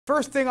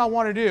First thing I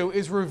want to do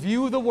is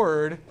review the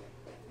word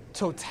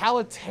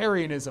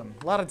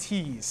totalitarianism. A lot of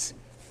T's.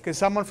 Because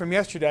someone from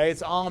yesterday,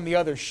 it's on the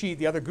other sheet,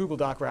 the other Google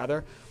Doc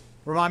rather,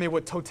 remind me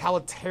what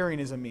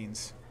totalitarianism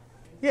means.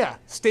 Yeah,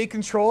 state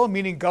control,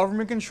 meaning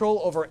government control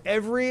over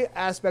every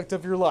aspect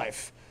of your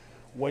life.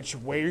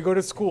 Where you go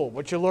to school,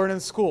 what you learn in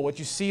school, what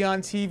you see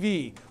on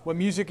TV, what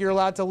music you're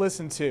allowed to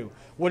listen to,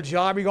 what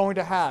job you're going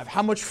to have,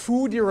 how much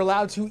food you're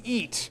allowed to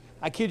eat.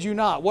 I kid you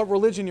not, what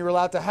religion you're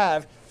allowed to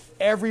have.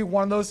 Every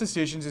one of those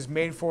decisions is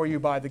made for you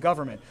by the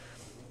government.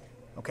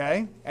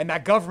 Okay? And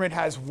that government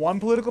has one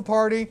political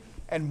party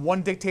and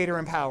one dictator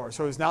in power.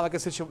 So it's not like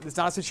it's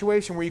not a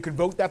situation where you can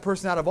vote that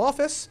person out of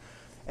office,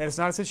 and it's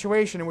not a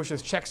situation in which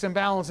there's checks and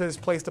balances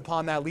placed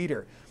upon that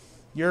leader.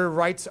 Your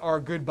rights are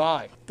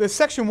goodbye. The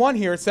section 1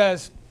 here, it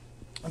says,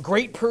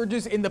 great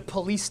purges in the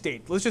police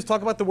state. Let's just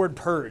talk about the word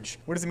purge.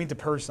 What does it mean to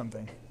purge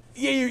something?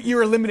 Yeah,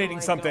 you're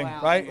eliminating something,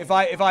 right? If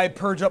I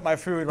purge up my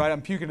food, right,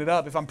 I'm puking it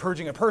up. If I'm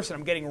purging a person,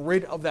 I'm getting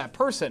rid of that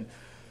person.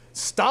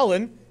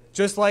 Stalin,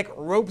 just like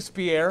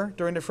Robespierre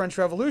during the French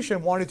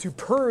Revolution, wanted to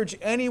purge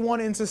anyone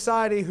in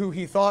society who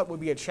he thought would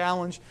be a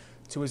challenge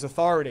to his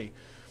authority.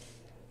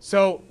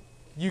 So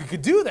you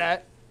could do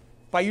that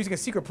by using a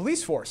secret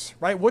police force,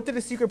 right? What did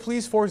a secret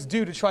police force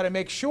do to try to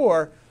make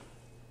sure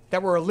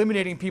that we're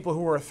eliminating people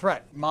who were a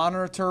threat?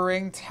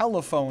 Monitoring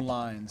telephone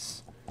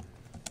lines.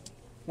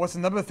 What's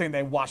another thing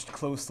they watched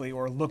closely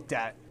or looked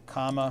at?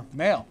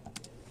 Mail.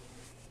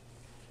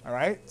 All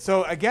right?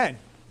 So again,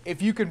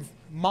 if you can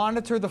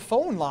monitor the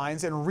phone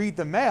lines and read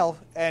the mail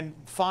and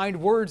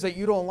find words that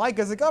you don't like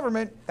as a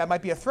government that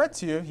might be a threat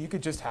to you, you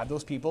could just have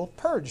those people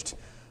purged,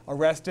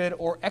 arrested,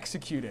 or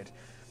executed.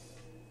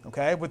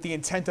 Okay? With the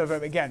intent of,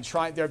 again,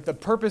 the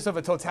purpose of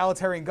a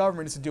totalitarian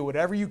government is to do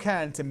whatever you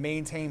can to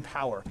maintain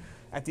power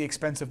at the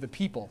expense of the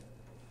people.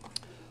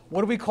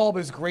 What do we call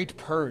this great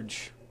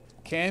purge?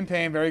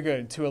 Campaign, very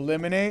good. To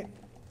eliminate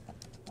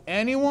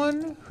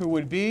anyone who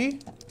would be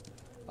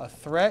a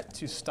threat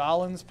to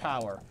Stalin's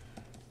power.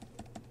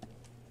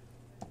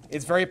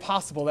 It's very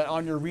possible that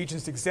on your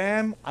Regents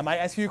exam, I might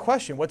ask you a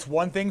question. What's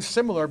one thing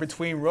similar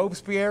between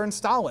Robespierre and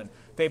Stalin?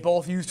 They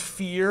both used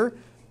fear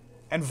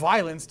and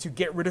violence to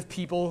get rid of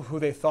people who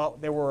they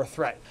thought they were a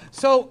threat.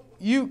 So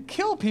you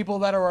kill people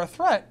that are a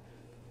threat,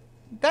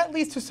 that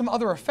leads to some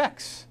other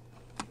effects.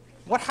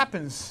 What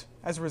happens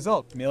as a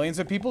result? Millions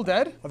of people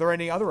dead? Are there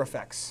any other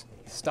effects?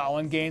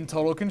 Stalin gained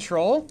total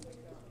control.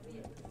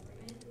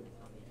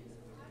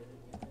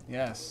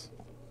 Yes.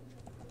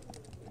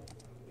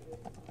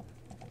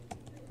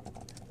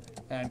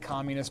 And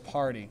Communist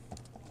Party.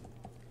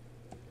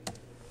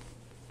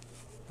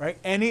 Right?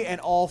 Any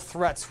and all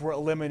threats were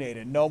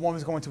eliminated. No one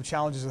was going to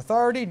challenge his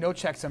authority, no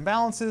checks and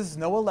balances,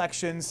 no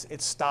elections.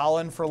 It's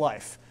Stalin for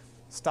life.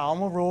 Stalin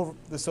will rule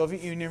the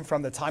Soviet Union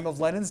from the time of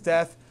Lenin's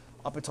death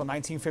up until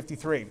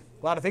 1953.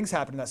 A lot of things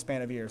happened in that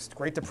span of years.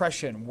 Great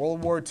Depression,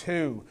 World War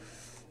II,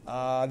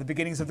 the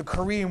beginnings of the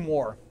Korean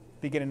War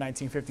begin in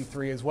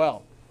 1953 as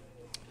well.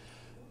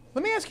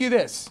 Let me ask you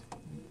this.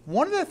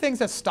 One of the things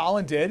that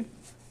Stalin did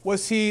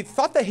was he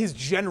thought that his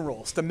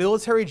generals, the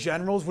military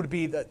generals, would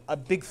be a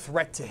big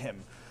threat to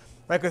him.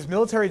 Right? Because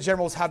military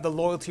generals have the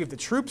loyalty of the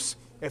troops.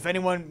 If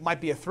anyone might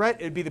be a threat,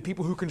 it'd be the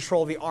people who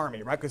control the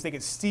army, right? Because they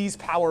could seize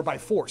power by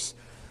force.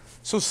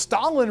 So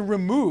Stalin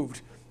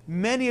removed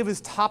many of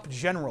his top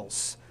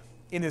generals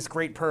in this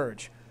Great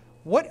Purge.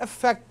 What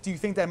effect do you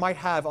think that might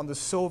have on the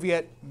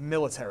Soviet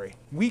military?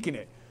 Weaken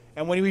it.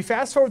 And when we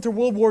fast forward to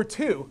World War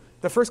II,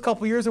 the first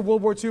couple of years of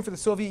World War II for the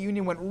Soviet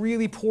Union went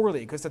really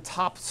poorly because the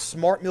top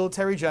smart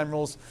military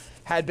generals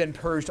had been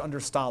purged under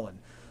Stalin.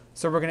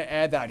 So we're going to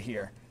add that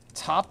here.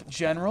 Top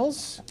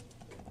generals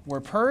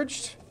were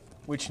purged,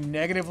 which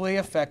negatively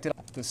affected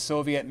the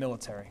Soviet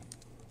military.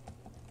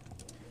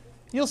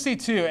 You'll see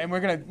too, and we're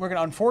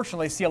gonna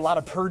unfortunately see a lot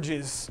of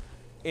purges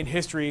in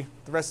history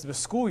the rest of the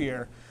school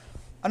year.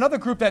 Another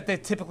group that they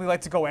typically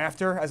like to go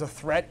after as a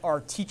threat are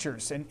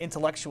teachers and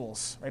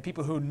intellectuals, right?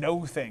 People who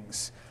know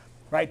things,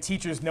 right?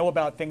 Teachers know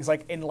about things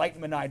like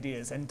Enlightenment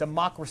ideas and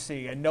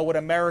democracy and know what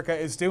America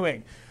is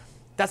doing.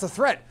 That's a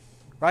threat,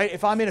 right?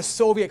 If I'm in a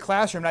Soviet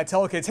classroom and I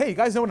tell kids, hey, you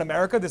guys know in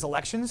America there's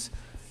elections,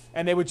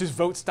 and they would just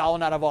vote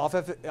Stalin out of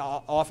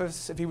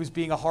office if he was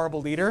being a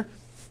horrible leader,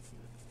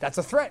 that's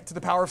a threat to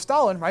the power of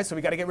Stalin, right? So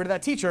we got to get rid of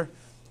that teacher,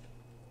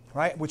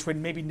 right? Which would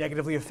maybe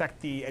negatively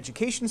affect the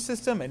education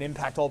system and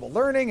impact all the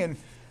learning and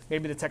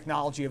maybe the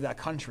technology of that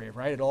country,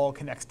 right? It all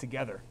connects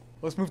together.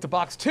 Let's move to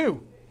box 2.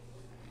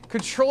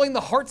 Controlling the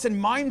hearts and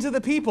minds of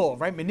the people,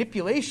 right?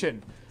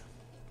 Manipulation.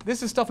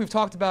 This is stuff we've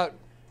talked about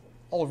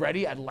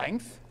already at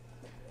length.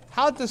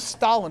 How does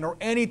Stalin or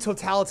any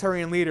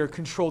totalitarian leader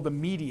control the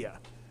media?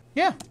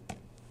 Yeah,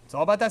 it's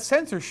all about that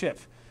censorship,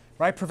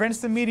 right? Prevents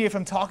the media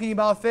from talking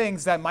about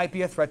things that might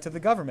be a threat to the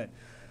government,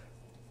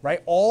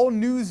 right? All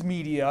news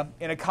media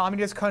in a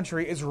communist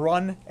country is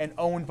run and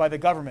owned by the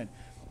government.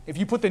 If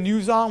you put the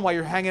news on while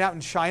you're hanging out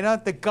in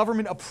China, the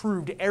government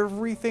approved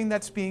everything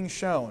that's being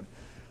shown.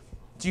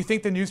 Do you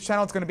think the news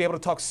channel is going to be able to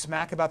talk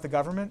smack about the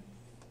government?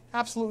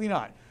 Absolutely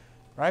not,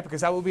 right?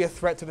 Because that would be a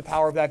threat to the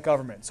power of that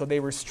government. So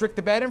they restrict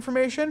the bad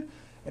information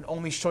and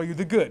only show you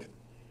the good.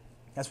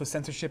 That's what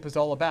censorship is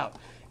all about.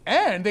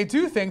 And they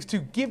do things to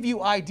give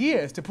you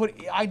ideas, to put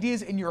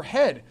ideas in your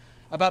head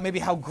about maybe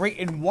how great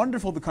and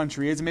wonderful the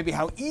country is and maybe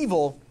how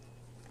evil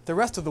the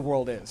rest of the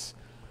world is.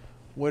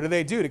 What do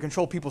they do to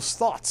control people's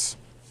thoughts?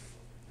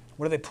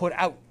 What do they put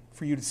out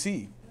for you to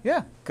see?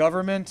 Yeah,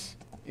 government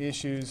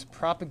issues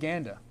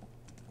propaganda,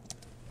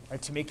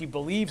 right, to make you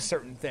believe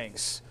certain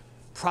things.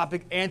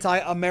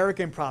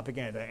 Anti-American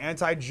propaganda,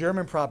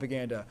 anti-German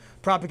propaganda,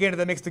 propaganda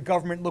that makes the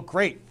government look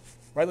great.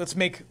 Right, let's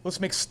make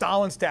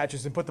Stalin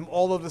statues and put them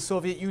all over the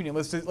Soviet Union.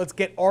 Let's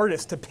get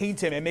artists to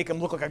paint him and make him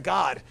look like a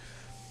god.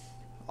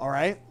 All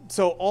right,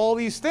 so all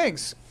these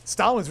things.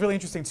 Stalin's really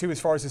interesting too as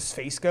far as his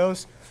face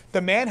goes.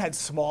 The man had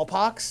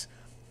smallpox,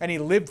 and he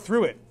lived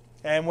through it.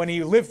 And when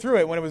he lived through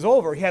it, when it was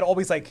over, he had all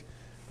these like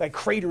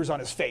craters on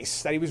his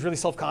face that he was really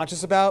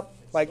self-conscious about,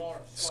 like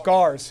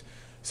scars.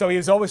 So he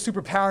was always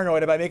super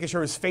paranoid about making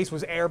sure his face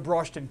was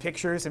airbrushed in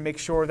pictures and make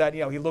sure that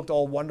he looked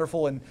all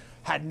wonderful and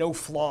had no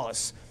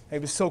flaws. He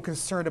was so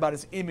concerned about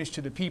his image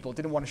to the people,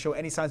 didn't want to show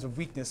any signs of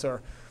weakness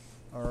or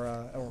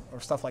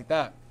stuff like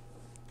that.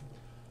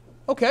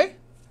 Okay,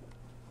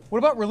 what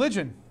about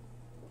religion?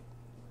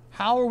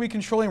 How are we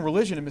controlling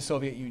religion in the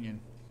Soviet Union?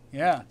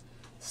 Yeah,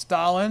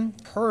 Stalin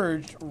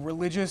purged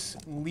religious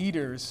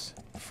leaders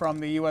from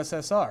the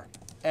USSR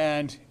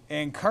and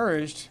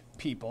encouraged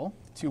people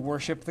to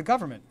worship the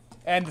government.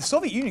 And the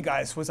Soviet Union,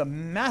 guys, was a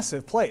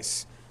massive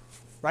place.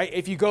 Right?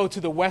 If you go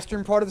to the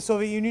western part of the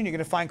Soviet Union, you're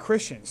going to find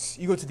Christians.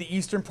 You go to the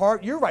eastern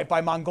part, you're right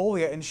by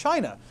Mongolia and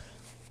China.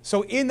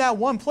 So in that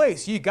one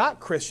place, you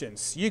got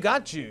Christians, you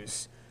got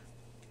Jews,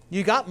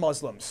 you got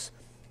Muslims.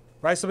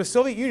 Right? So the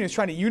Soviet Union is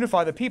trying to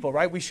unify the people,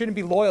 right? We shouldn't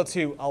be loyal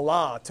to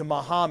Allah, to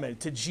Muhammad,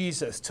 to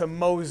Jesus, to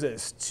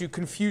Moses, to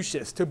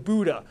Confucius, to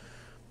Buddha.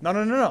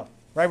 No.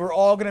 Right? We're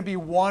all going to be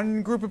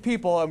one group of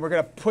people, and we're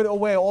going to put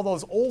away all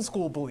those old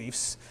school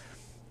beliefs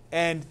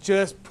and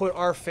just put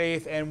our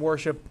faith and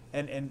worship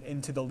and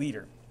into the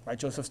leader, right?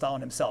 Joseph Stalin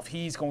himself.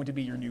 He's going to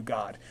be your new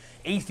god.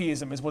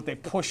 Atheism is what they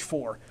push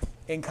for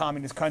in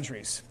communist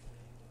countries.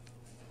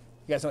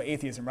 You guys know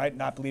atheism, right?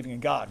 Not believing in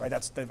God, right?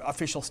 That's the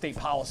official state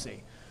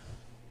policy.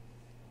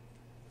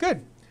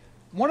 Good.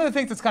 One of the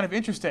things that's kind of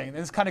interesting, and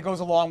this kind of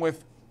goes along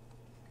with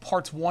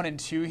parts 1 and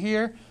 2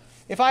 here.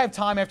 If I have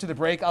time after the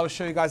break, I'll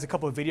show you guys a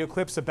couple of video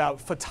clips about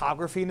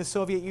photography in the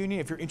Soviet Union,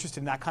 if you're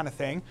interested in that kind of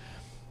thing.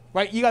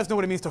 Right, you guys know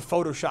what it means to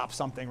Photoshop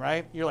something,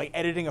 right? You're like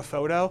editing a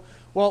photo.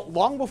 Well,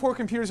 long before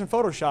computers and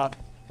Photoshop,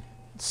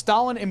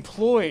 Stalin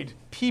employed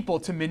people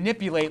to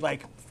manipulate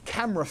like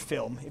camera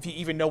film, if you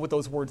even know what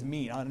those words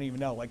mean. I don't even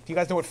know. Like, do you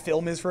guys know what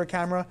film is for a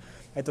camera?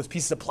 Like those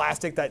pieces of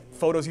plastic that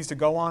photos used to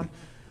go on?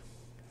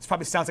 This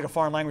probably sounds like a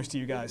foreign language to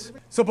you guys.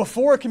 So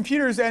before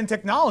computers and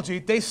technology,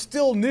 they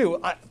still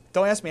knew,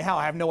 don't ask me how,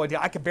 I have no idea.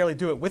 I could barely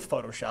do it with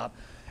Photoshop.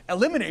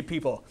 Eliminate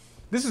people.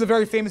 This is a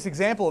very famous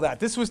example of that.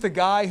 This was the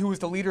guy who was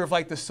the leader of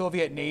like the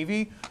Soviet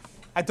Navy.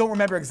 I don't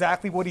remember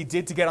exactly what he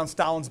did to get on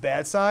Stalin's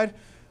bad side,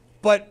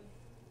 but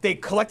they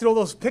collected all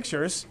those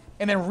pictures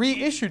and then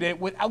reissued it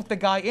without the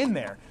guy in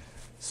there.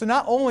 So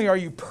not only are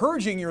you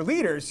purging your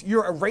leaders,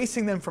 you're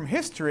erasing them from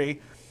history,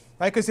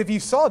 right? Because if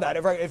you saw that,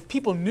 if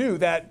people knew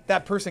that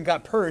that person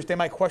got purged, they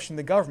might question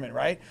the government,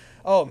 right?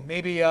 Oh,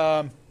 maybe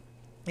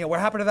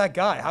what happened to that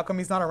guy? How come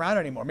he's not around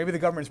anymore? Maybe the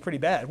government's pretty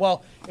bad.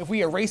 Well, if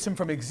we erase him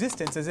from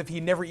existence as if he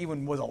never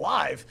even was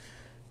alive,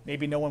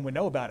 maybe no one would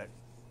know about it,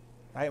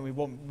 right? We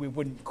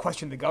wouldn't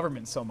question the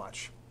government so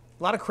much.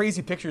 A lot of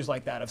crazy pictures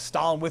like that of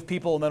Stalin with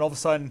people, and then all of a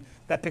sudden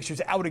that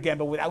picture's out again,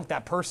 but without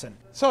that person.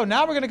 So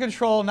now we're going to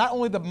control not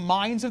only the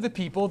minds of the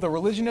people, the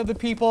religion of the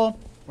people.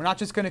 We're not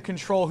just going to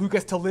control who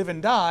gets to live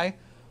and die.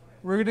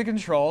 We're going to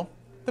control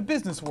the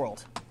business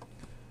world.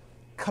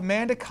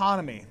 Command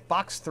economy,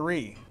 box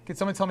 3. Can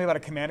someone tell me about a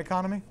command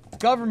economy?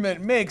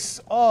 Government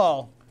makes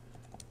all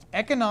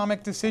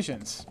economic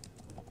decisions.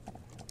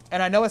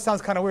 And I know it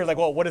sounds kind of weird, like,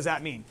 well, what does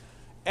that mean?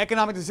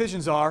 Economic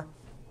decisions are,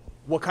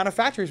 what kind of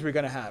factories we're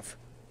going to have?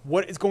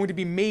 What is going to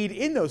be made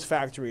in those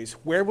factories?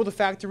 Where will the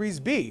factories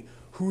be?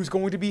 Who's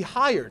going to be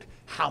hired?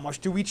 How much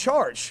do we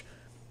charge?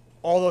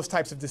 All those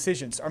types of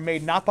decisions are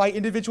made not by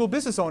individual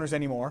business owners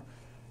anymore.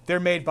 They're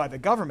made by the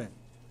government.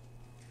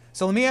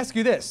 So let me ask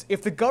you this.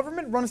 If the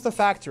government runs the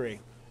factory,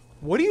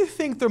 what do you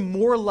think they're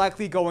more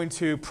likely going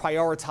to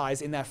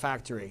prioritize in that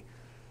factory?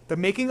 The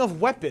making of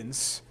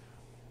weapons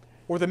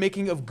or the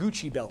making of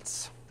Gucci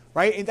belts,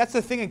 right? And that's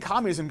the thing in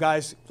communism,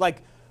 guys,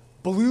 like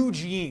blue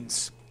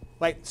jeans,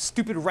 like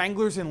stupid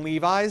Wranglers and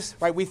Levi's,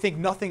 right? We think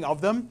nothing of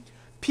them.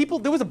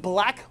 There was a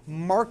black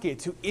market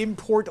to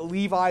import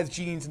Levi's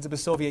jeans into the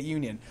Soviet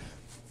Union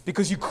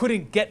because you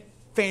couldn't get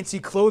fancy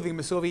clothing in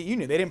the Soviet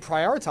Union. They didn't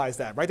prioritize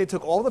that, right? They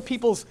took all the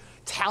people's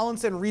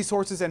talents and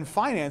resources and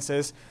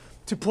finances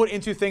to put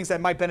into things that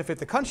might benefit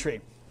the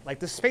country, like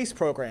the space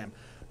program,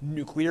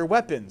 nuclear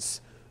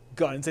weapons,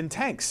 guns and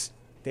tanks.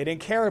 They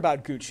didn't care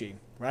about Gucci,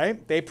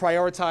 right? They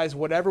prioritized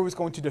whatever was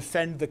going to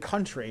defend the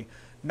country,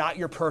 not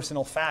your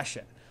personal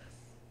fashion,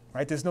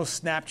 right? There's no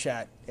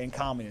Snapchat in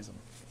communism.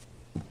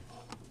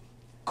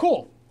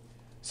 Cool.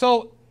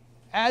 So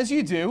as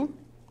you do,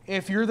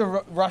 if you're the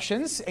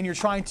Russians and you're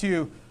trying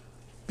to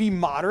be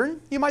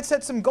modern, you might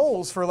set some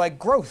goals for like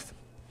growth.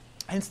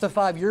 Hence the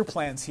 5-year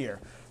plans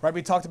here, right?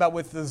 We talked about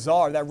with the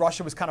Tsar that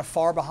Russia was kind of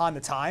far behind the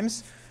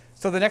times.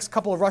 So the next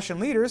couple of Russian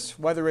leaders,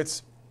 whether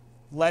it's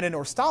Lenin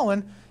or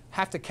Stalin,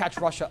 have to catch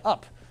Russia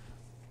up.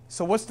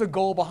 So what's the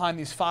goal behind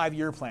these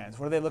 5-year plans?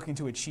 What are they looking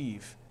to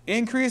achieve?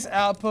 Increase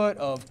output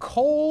of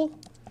coal,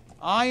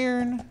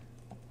 iron,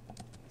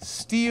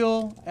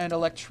 steel, and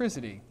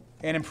electricity.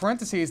 And in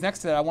parentheses next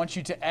to that, I want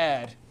you to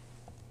add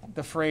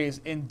the phrase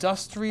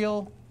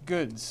industrial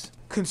goods.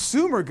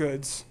 Consumer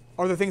goods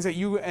are the things that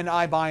you and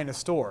I buy in a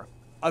store.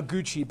 A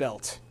Gucci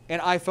belt,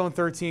 an iPhone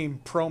 13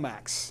 Pro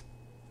Max,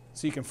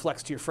 so you can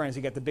flex to your friends,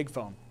 you get the big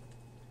phone.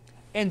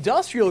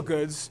 Industrial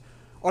goods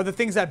are the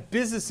things that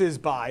businesses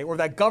buy or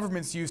that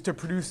governments use to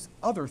produce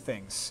other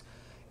things.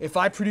 If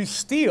I produce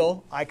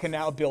steel, I can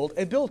now build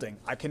a building.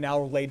 I can now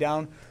lay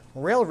down a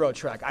railroad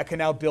track. I can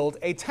now build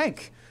a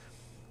tank.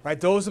 Right?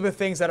 Those are the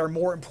things that are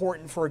more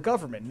important for a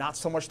government, not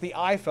so much the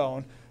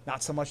iPhone,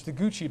 not so much the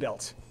Gucci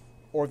belt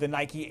or the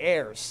Nike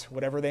Airs,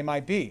 whatever they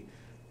might be.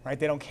 Right?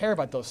 They don't care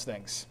about those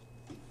things.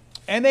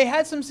 And they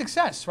had some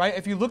success, right?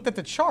 If you looked at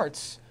the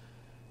charts,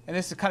 and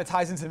this kind of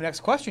ties into the next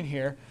question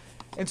here,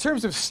 in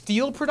terms of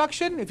steel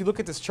production, if you look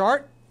at this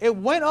chart, it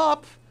went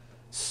up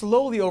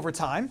slowly over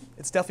time.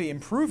 It's definitely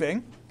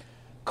improving.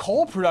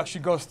 Coal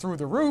production goes through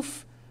the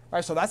roof,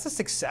 right? So that's a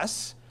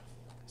success.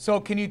 So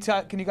can you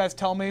guys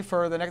tell me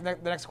for the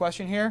next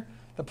question here,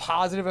 the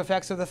positive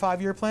effects of the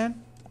 5-year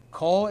plan?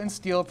 Coal and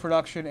steel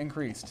production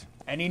increased.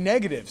 Any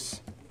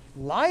negatives?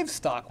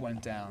 Livestock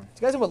went down.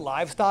 Do you guys know what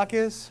livestock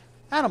is?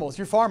 Animals,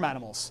 your farm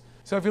animals.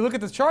 So if you look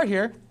at this chart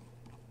here,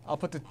 I'll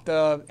put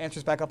the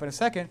answers back up in a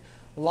second.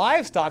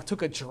 Livestock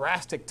took a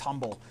drastic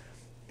tumble.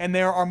 And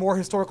there are more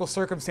historical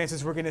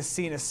circumstances we're going to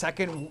see in a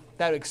second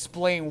that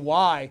explain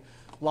why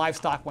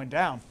livestock went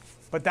down.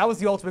 But that was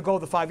the ultimate goal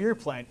of the 5-year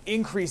plan.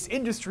 Increase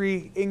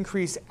industry,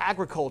 increase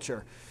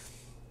agriculture.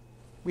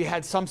 We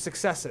had some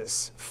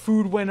successes.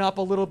 Food went up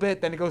a little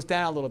bit, then it goes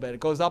down a little bit. It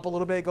goes up a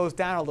little bit, it goes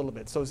down a little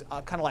bit. So it's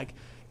kind of like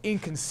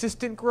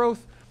inconsistent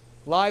growth.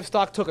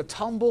 Livestock took a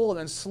tumble and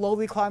then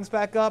slowly climbs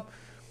back up.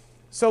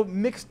 So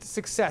mixed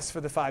success for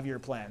the 5-year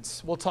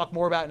plans. We'll talk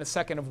more about in a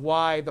second of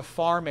why the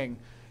farming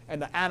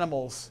and the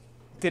animals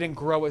didn't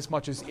grow as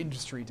much as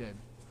industry did.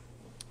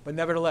 But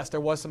nevertheless, there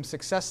was some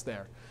success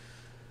there.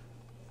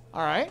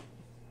 All right,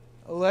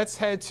 let's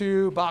head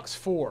to box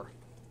 4.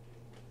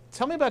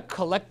 Tell me about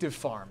collective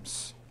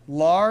farms,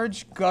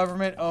 large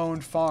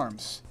government-owned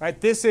farms. Right,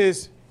 this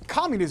is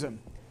communism.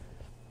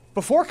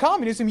 Before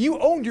communism, you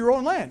owned your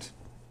own land.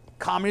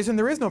 Communism,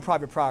 there is no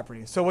private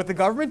property. So what the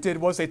government did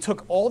was they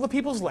took all the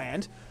people's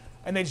land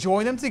and they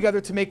joined them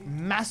together to make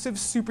massive,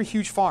 super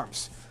huge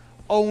farms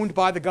owned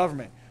by the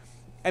government.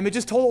 And they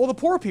just told all the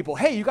poor people,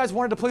 hey, you guys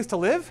wanted a place to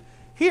live?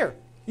 Here,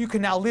 you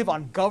can now live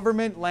on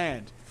government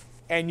land.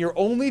 And your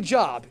only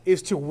job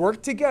is to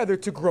work together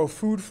to grow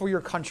food for your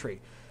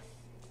country.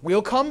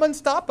 We'll come and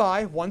stop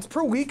by once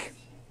per week,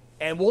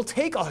 and we'll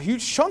take a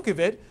huge chunk of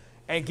it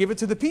and give it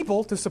to the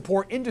people to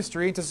support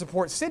industry and to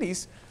support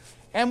cities,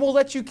 and we'll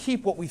let you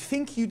keep what we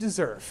think you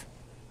deserve.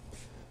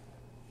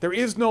 There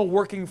is no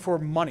working for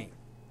money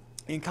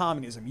in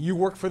communism. You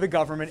work for the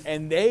government,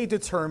 and they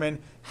determine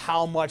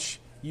how much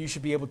you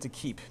should be able to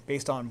keep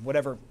based on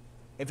whatever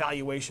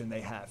evaluation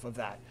they have of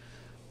that.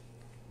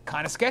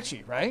 Kind of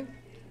sketchy, right?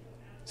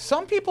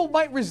 Some people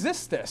might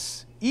resist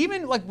this,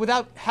 even like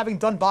without having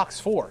done box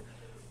 4.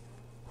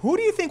 Who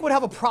do you think would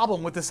have a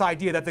problem with this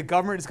idea that the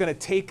government is going to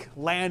take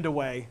land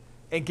away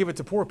and give it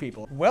to poor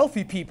people?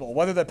 Wealthy people,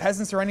 whether they're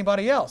peasants or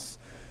anybody else.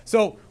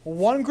 So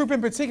one group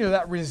in particular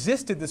that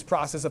resisted this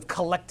process of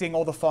collecting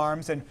all the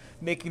farms and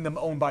making them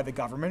owned by the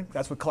government,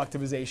 that's what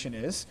collectivization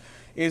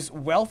is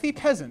wealthy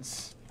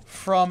peasants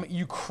from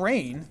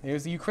Ukraine,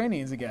 there's the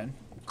Ukrainians again,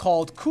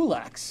 called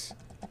kulaks.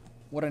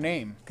 What a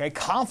name. Okay,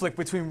 conflict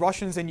between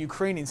Russians and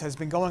Ukrainians has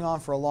been going on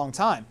for a long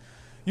time.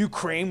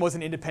 Ukraine was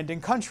an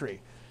independent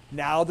country.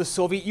 Now the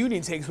Soviet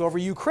Union takes over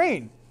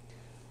Ukraine.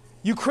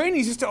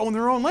 Ukrainians used to own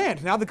their own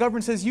land. Now the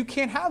government says you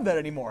can't have that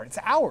anymore. It's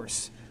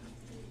ours.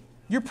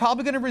 You're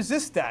probably going to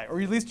resist that,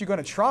 or at least you're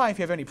going to try if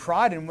you have any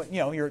pride in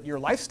your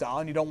lifestyle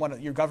and you don't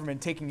want your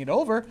government taking it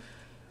over.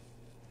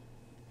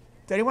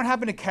 Did anyone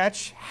happen to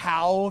catch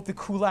how the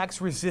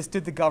kulaks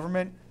resisted the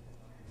government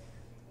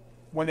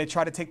when they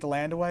tried to take the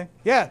land away?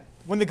 Yeah.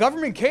 When the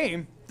government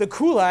came, the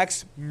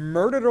kulaks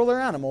murdered all their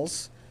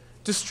animals,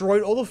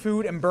 destroyed all the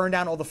food, and burned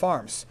down all the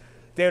farms.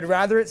 They'd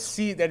rather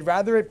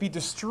it be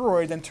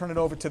destroyed than turn it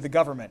over to the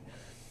government.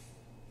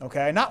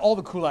 Okay, not all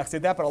the kulaks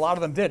did that, but a lot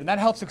of them did. And that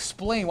helps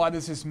explain why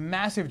there's this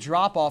massive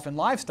drop-off in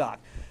livestock,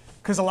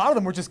 because a lot of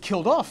them were just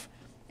killed off,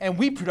 and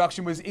wheat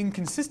production was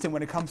inconsistent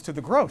when it comes to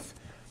the growth.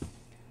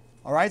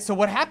 All right, so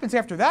what happens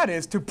after that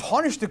is, to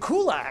punish the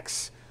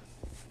kulaks,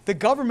 the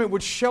government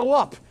would show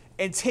up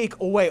and take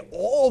away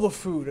all the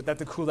food that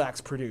the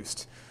kulaks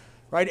produced,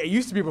 right? It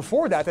used to be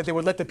before that they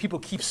would let the people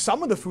keep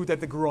some of the food that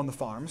they grew on the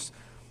farms.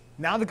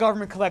 Now the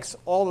government collects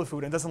all the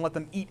food and doesn't let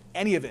them eat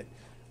any of it.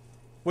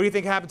 What do you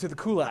think happened to the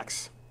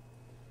kulaks?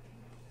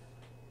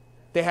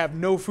 They have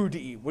no food to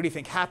eat. What do you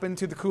think happened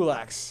to the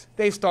kulaks?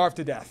 They starved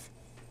to death.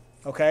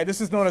 Okay, this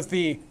is known as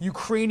the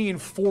Ukrainian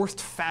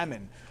forced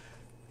famine.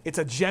 It's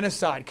a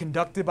genocide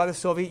conducted by the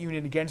Soviet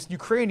Union against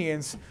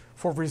Ukrainians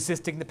for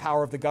resisting the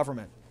power of the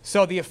government.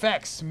 So the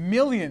effects,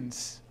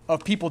 millions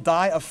of people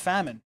die of famine.